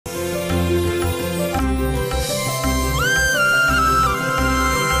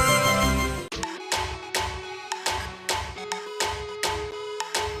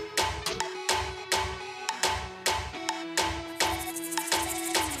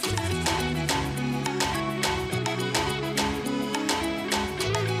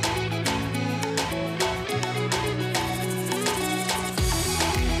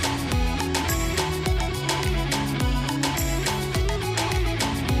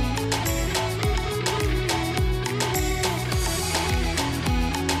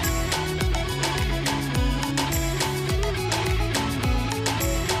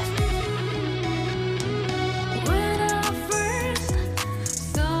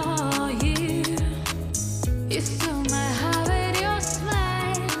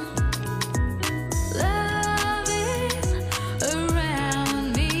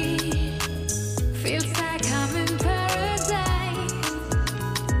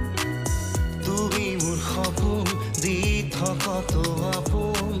কত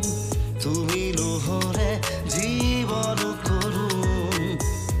আপন তুমি নহলে জীবন কৰুন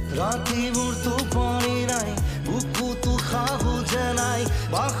ৰাতি মোৰ টোপনি নাই বুকুটো সাহু নাই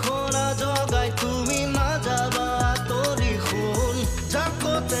বাখনা জগাই তুমি না যাবা তৰি শুন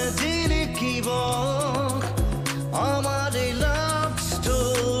জাকতে জিলিকিব আমাৰ এই লাভ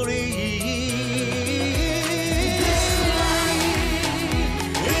স্টোৰি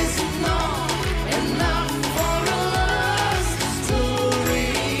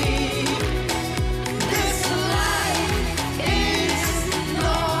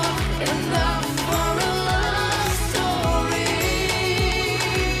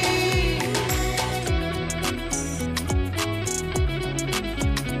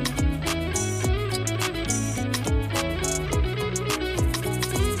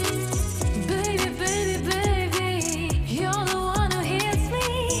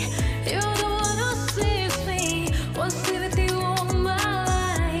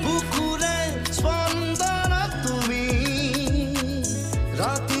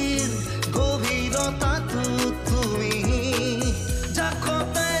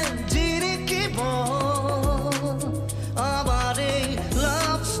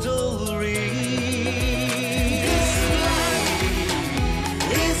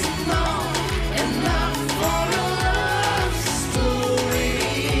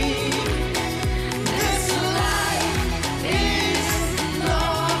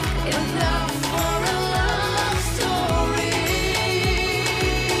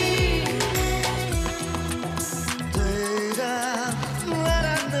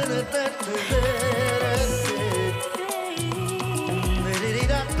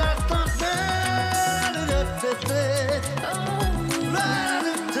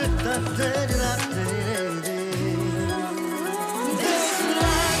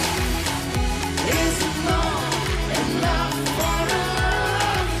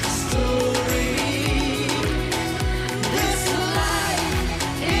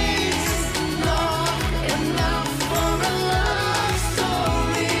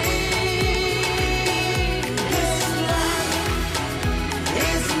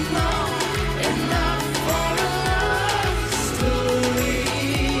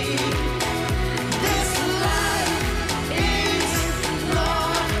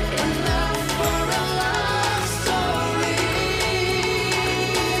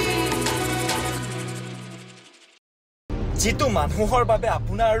যেটো মানুহৰ বাবে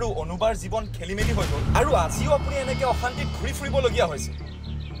আপোনাৰ আৰু অনুবাৰ জীৱন খেলিমেলি হৈ গ'ল আৰু আজিও আপুনি এনেকৈ অশান্তিত ঘূৰি ফুৰিবলগীয়া হৈছে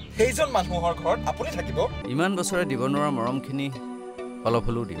সেইজন মানুহৰ ঘৰত আপুনি থাকিব ইমান বছৰে দিব নোৱাৰা মৰমখিনি অলপ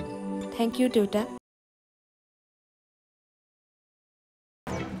হলেও দিম থ্যাংক ইউ দেউতা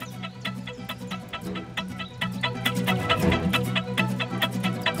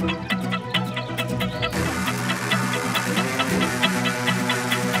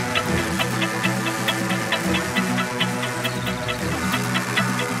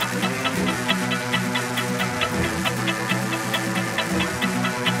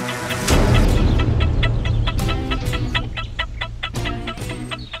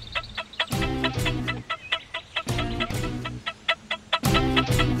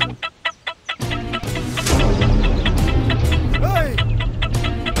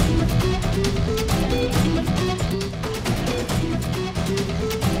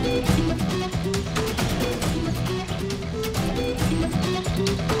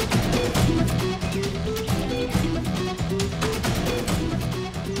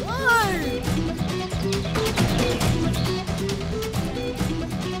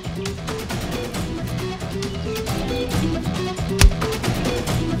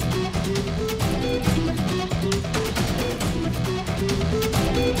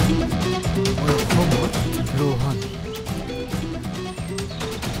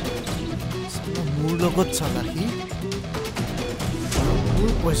লগত চালাকি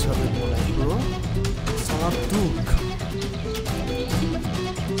মোৰ পইচা লৈ পলাই চালা দুখ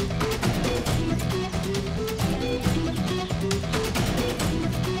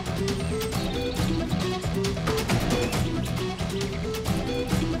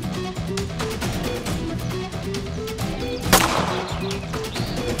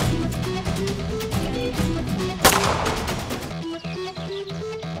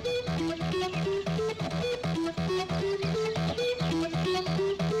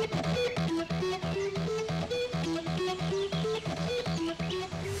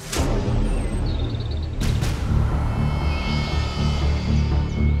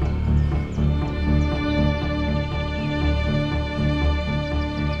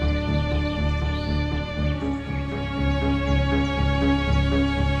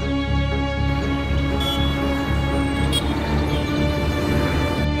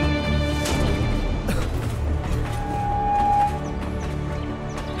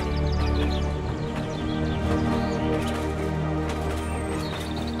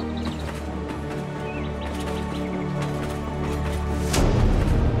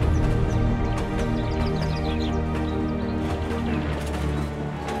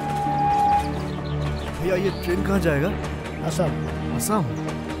भाई ये ट्रेन कहाँ जाएगा? असम। असम?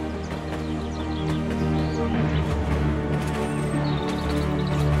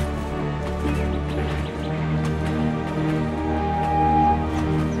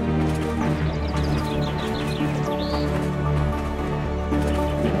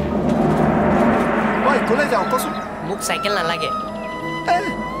 ক'লৈ যাওঁ কচোন? মোক চাইকেল নালাগে।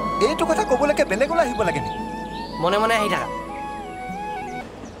 এইটো কথা ক'বলৈকে বেলেগলৈ আহিব লাগে নেকি? মনে মনে আহি থাকা।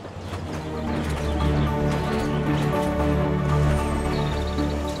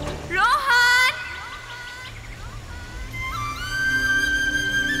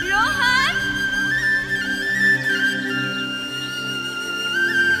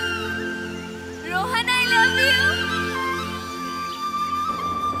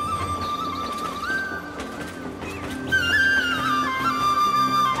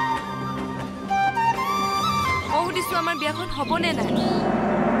 আমাৰ বিয়াখন হ'বনে নাই?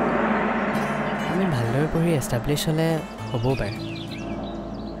 আমি ভালদৰে পঢ়ি এষ্টাব্লিছ হ'লে হ'বও পাৰে।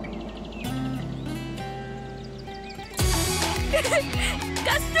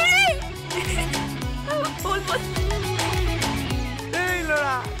 এই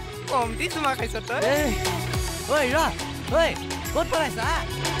ল'ৰা কমটি চুমা খাইছ তই? ঐ ৰ ঐ ক'ত পলাইছা?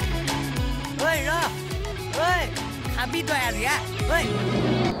 ঐ ৰ ঐ খাবি তই আজি ঐ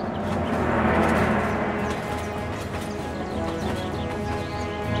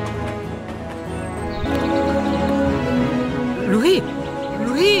ৰুহি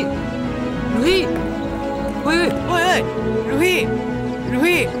ৰুহি ৰুহি ঐ ঐ ঐ ৰুহি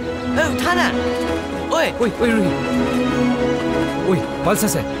ৰুহি ঐ উঠা না ঐ ঐ ঐ ৰুহি ঐ পালছ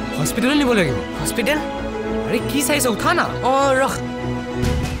আছে হস্পিটেলত নিব লাগিব। হস্পিটেল? আৰে কি চাইছ উঠা না। অঁ ৰখ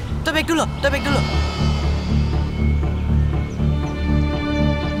তই বেগটো ল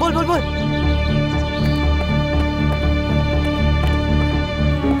বল বল বল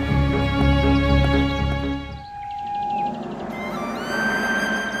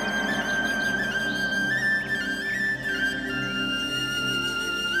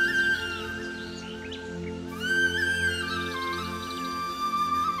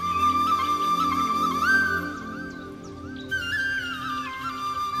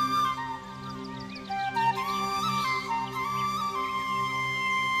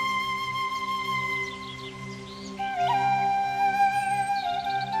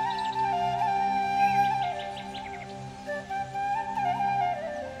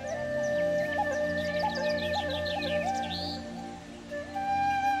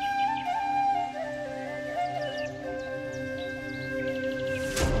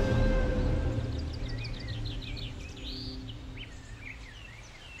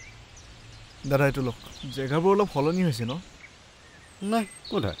দাদা এইটো লওক জেগাবোৰ অলপ সলনি হৈছে ন? নাই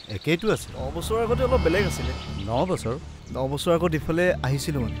কোন একেইটো আছে। 9 বছৰ আগতে অলপ বেলেগ আছিলে। 9 বছৰ? 9 বছৰ আগত ইফালে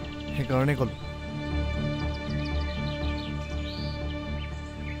আহিছিলোঁ মানে সেইকাৰণে ক'লোঁ।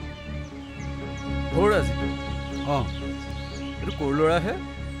 আজি অঁ এইটো ক'ৰ ল'ৰাহে?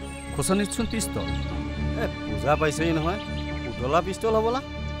 খোচানিতচোন পিষ্টল। পূজা পাইছেই নহয় উতলা পিষ্টল হ'বলা।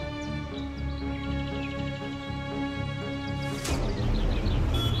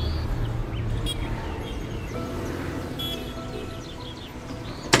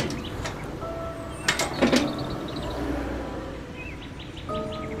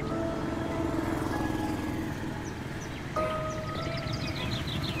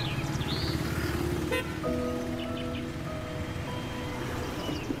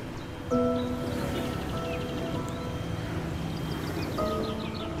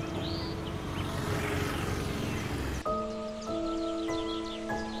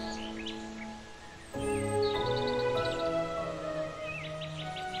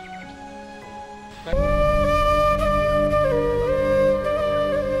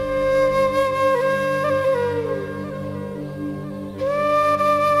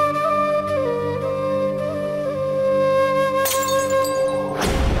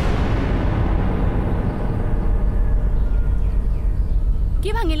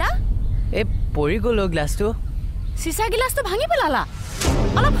 এই পৰি গ'ল গ্লাছটো। চিচাৰ গিলাচটো ভাঙি পেলালা।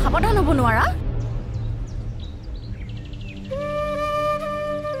 অলপ সাৱধান হ'ব নোৱাৰা?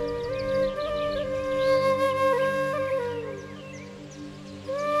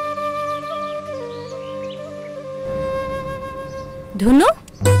 ধুনু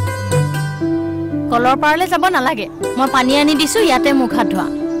কলৰ পাৰলৈ যাব নালাগে। মই পানী আনি দিছোঁ ইয়াতে মুখ হাত ধোৱা।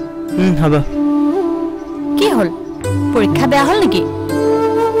 হ'ব। কি হ'ল পৰীক্ষা বেয়া হ'ল নেকি?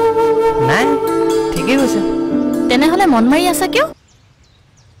 নাই ঠিকেই কৈছে। তেনেহ'লে মন মাৰি আছা কিয়?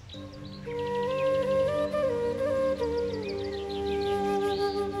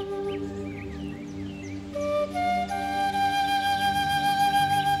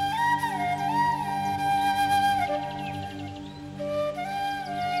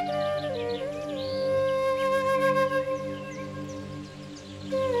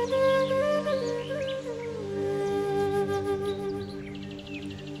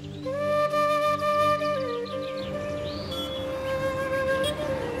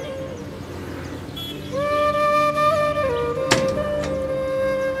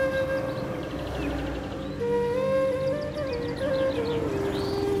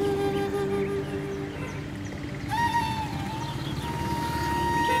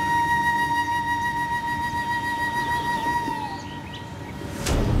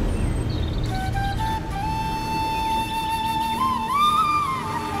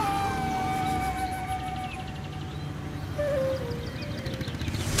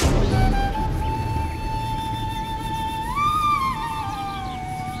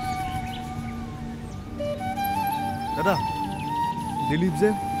 দাদা দিলীপ যে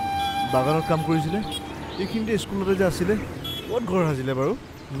বাগানত কাম কৰিছিলে এইখিনিতে স্কুলতে যে আছিলে ক'ত ঘৰ সাজিলে বাৰু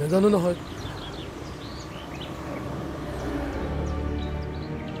নাজানো নহয়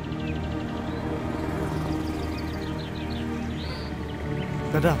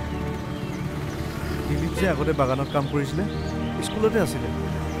দাদা দিলীপ যে আগতে বাগানত কাম কৰিছিলে স্কুলতে আছিলে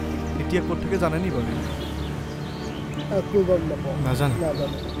এতিয়া ক'ত থাকে জানে নি বাৰু নাজানো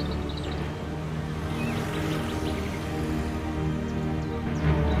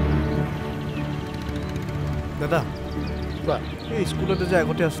দাদা এই স্কুলতে যে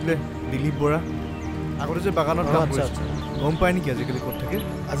আগতে আছিলে দিলীপ বৰা আগতে যে বাগানত কাম কৰিছিলে গম পায় নেকি আজিকালি ক'ত থাকে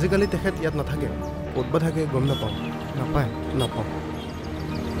আজিকালি তেখেত ইয়াত নাথাকে ক'ত বা থাকে গম নাপাওঁ নাপাওঁ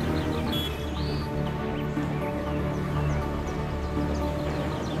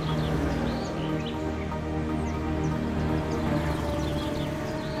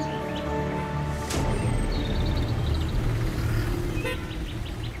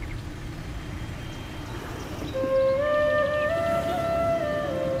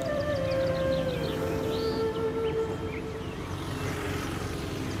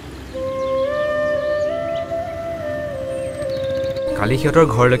কালি সিহঁতৰ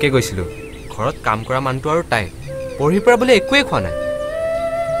ঘৰলৈকে গৈছিলোঁ ঘৰত কাম কৰা মানুহটো আৰু তাই পঢ়িৰ পৰা বোলে একোৱেই খোৱা নাই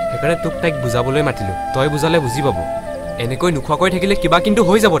সেইকাৰণে তোক তাইক বুজাবলৈ মাতিলোঁ তই বুজালে বুজি পাব এনেকৈ নোখোৱাকৈ থাকিলে কিবা কিন্তু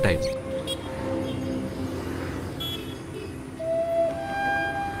হৈ যাব তাইৰ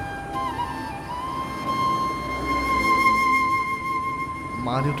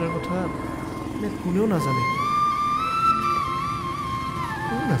মা দেউতাৰ কথা কোনেও নাজানে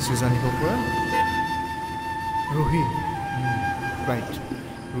কোন আছে জানিব পৰা ৰোহি ৰাইট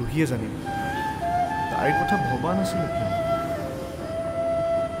ৰোহিয়ে জানিব তাইৰ কথা ভবা নাছিলে কিয়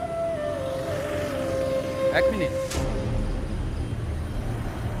এক মিনিট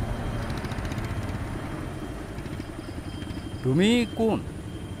তুমি কোন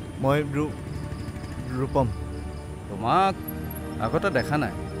মই ৰূপম তোমাক আগতে দেখা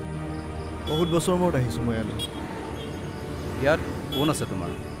নাই বহুত বছৰ মূৰত আহিছোঁ মই ইয়ালৈ ইয়াত কোন আছে তোমাৰ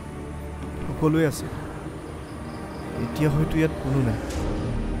সকলোৱে আছে এতিয়া হয়তো ইয়াত কোনো নাই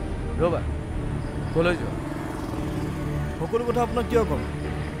ৰ'বা ক'লৈ যোৱা সকলো কথা আপোনাক কিয় ক'ম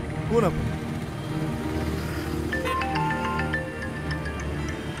কোন আপুনি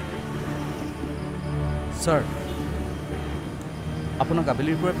ছাৰ আপোনাক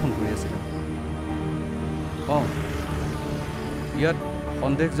আবেলিৰ পৰাই ফোন কৰি আছিলে অঁ ইয়াত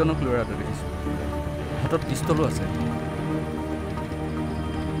সন্দেহজনক ল'ৰা এটা দেখিছোঁ হাতত পিষ্টলো আছে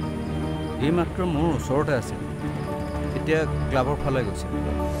এইমাত্ৰ মোৰ ওচৰতে আছিল এতিয়া ক্লাবৰ ফালে গৈছে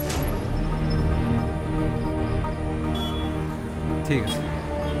ঠিক আছে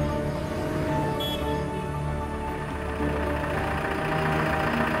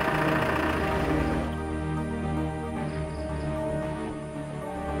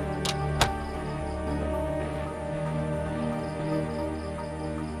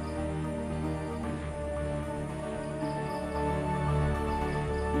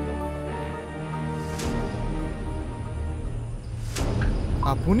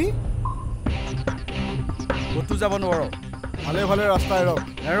আপুনি ক'তো যাব নোৱাৰো ভালে ভালে ৰাস্তা এৰক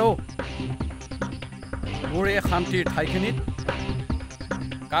আৰু মোৰ এই শান্তিৰ ঠাইখিনিত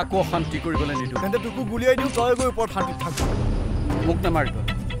কাকো শান্তি কৰিবলৈ নিদিওঁ তেন্তে তোকো গুলিয়াই দিওঁ তই গৈ ওপৰত শান্তিত থাক মোক নামাৰিবা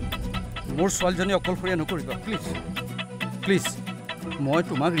মোৰ ছোৱালীজনী অকলশৰীয়া নকৰিবা প্লিজ প্লিজ মই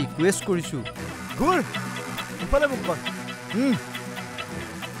তোমাক ৰিকুৱেষ্ট কৰিছোঁ ঘূৰ ইফালে মোক কয়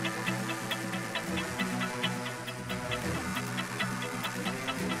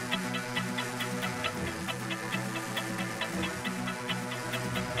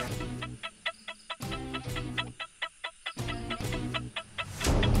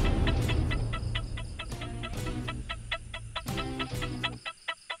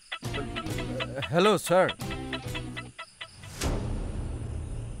হেল্ল' ছাৰ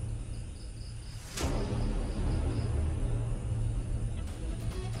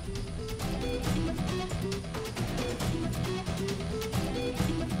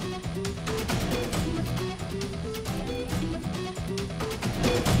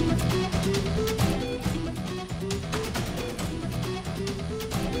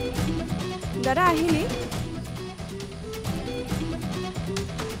দাদা আহিলি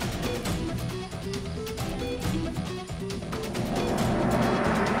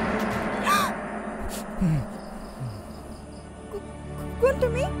কোন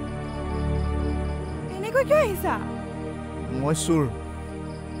তুমি এনেকৈ কিয় আহিছা মই চোৰ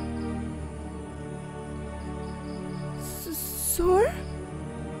চোৰ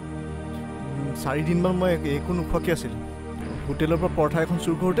 4 দিনমান মই একো নোখোৱাকৈ আছিলোঁ হোটেলৰ পৰা পৰঠা এখন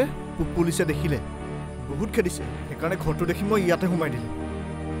চুৰ কৰোঁতে পুলিচে দেখিলে বহুত খেদিছে সেইকাৰণে ঘৰটো দেখি মই ইয়াতে সোমাই দিলোঁ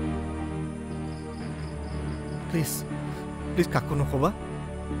প্লিজ প্লিজ কাকো নক'বা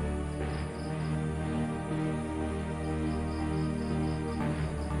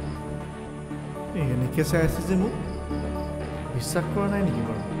এনেকৈ চাই আছে যে মোক বিশ্বাস কৰা নাই নেকি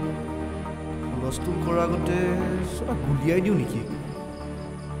বাৰু হুলস্থুল কৰাৰ আগতে চব গুলিয়াই দিওঁ নেকি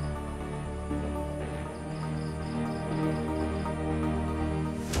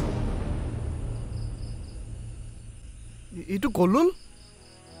এইটো কলুল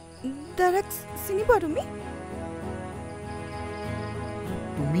দাদাক চিনি পোৱা তুমি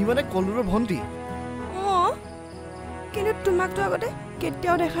তুমি মানে কলুলৰ ভণ্টি অঁ কিন্তু তোমাকতো আগতে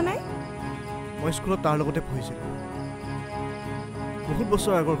কেতিয়াও দেখা নাই মই স্কুলত তাৰ লগতে পঢ়িছিলোঁ বহুত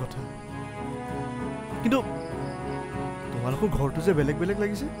বছৰ আগৰ কথা কিন্তু তোমালোকৰ ঘৰটো যে বেলেগ বেলেগ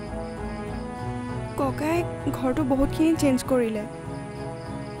লাগিছে ককাই ঘৰটো বহুতখিনি চেঞ্জ কৰিলে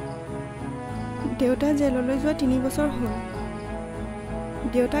দেউতা জেললৈ যোৱা 3 বছৰ হ'ল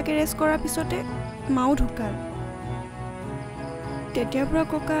দেউতাক এৰেষ্ট কৰাৰ পিছতে মাও ঢুকাল তেতিয়াৰ পৰা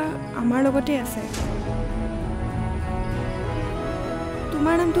ককা আমাৰ লগতে আছে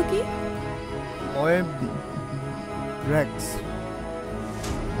তোমাৰ নামটো কি মই ৰেক্স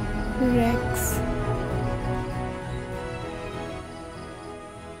ৰেক্স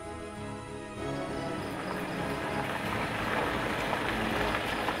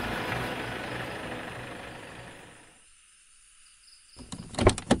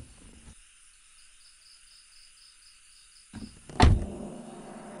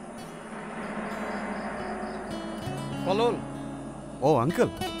কলল অঁ আংকল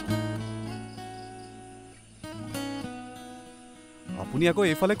আপুনি আকৌ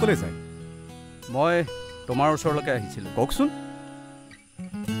এইফালে ক'লে যায় মই তোমাৰ ওচৰলৈকে আহিছিলোঁ কওকচোন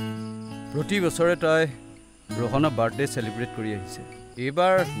প্ৰতি বছৰে তাই ৰোহনৰ বাৰ্থডে চেলিব্ৰেট কৰি আহিছে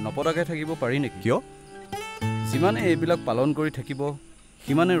এইবাৰ নপতাকৈ থাকিব পাৰি নেকি কিয় যিমানে এইবিলাক পালন কৰি থাকিব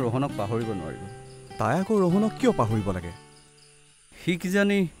সিমানে ৰোহনক পাহৰিব নোৱাৰিব তাই আকৌ ৰোহনক কিয় পাহৰিব লাগে সি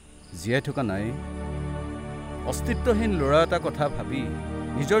কিজানি জীয়াই থকা নাই অস্তিত্বহীন ল'ৰা এটা কথা ভাবি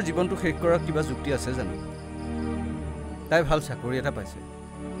নিজৰ জীৱনটো শেষ কৰাৰ কিবা যুক্তি আছে জানো তাই ভাল চাকৰি এটা পাইছে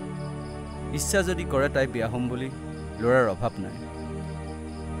ইচ্ছা যদি কৰে তাই বিয়া হ'ম বুলি ল'ৰাৰ অভাৱ নাই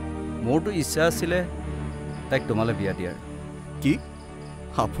মোৰতো ইচ্ছা আছিলে তাইক তোমালৈ বিয়া দিয়াৰ কি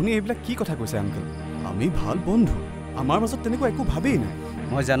আপুনি এইবিলাক কি কথা কৈছে আংকল আমি ভাল বন্ধু আমাৰ মাজত তেনেকুৱা একো ভাবেই নাই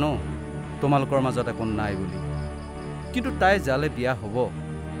মই জানো তোমালোকৰ মাজত একো নাই বুলি কিন্তু তাই যালে বিয়া হ'ব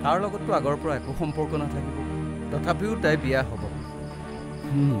তাৰ লগততো আগৰ পৰা একো সম্পৰ্ক নাথাকিব তথাপিও তাই বিয়া হ'ব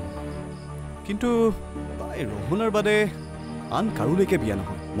কিন্তু তাই ৰোহনৰ বাদে আন কাৰোলৈকে বিয়া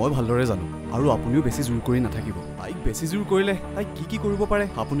নহয় মই ভালদৰে জানো আৰু আপুনিও বেছি জোৰ কৰি নাথাকিব তাইক বেছি জোৰ কৰিলে তাই কি কৰিব পাৰে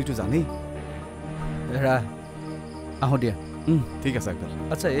আপুনিতো জানেই হেৰা আহোঁ দিয়া ঠিক আছে আংকল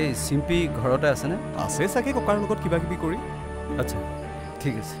আচ্ছা এই চিম্পী ঘৰতে আছেনে আছে চাগে ককাৰ লগত কিবা কিবি কৰি আচ্ছা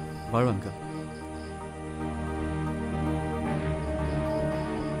ঠিক আছে বাৰু আংকল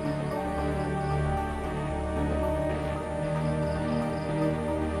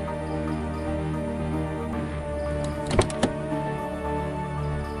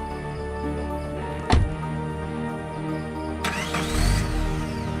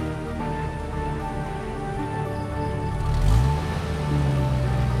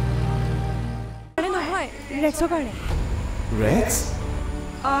ৰেক্সৰ কাৰণে ৰেক্স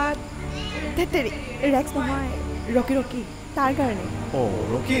ধেতেৰি ৰেক্স নহয় ৰকি তাৰ কাৰণে অঁ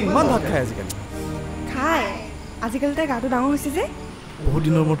ৰকি ইমান ভাত খায় আজিকালি খাই আজিকালি তাই গাটো ডাঙৰ হৈছে যে বহুত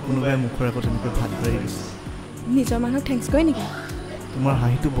দিনৰ মূৰত কোনোবাই মুখৰ আগত এনেকৈ ভাত ধৰি দিছে নিজৰ মানুহক থেংকছ কৰে নেকি তোমাৰ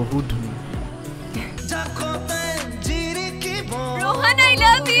হাঁহিটো বহুত ধুনীয়া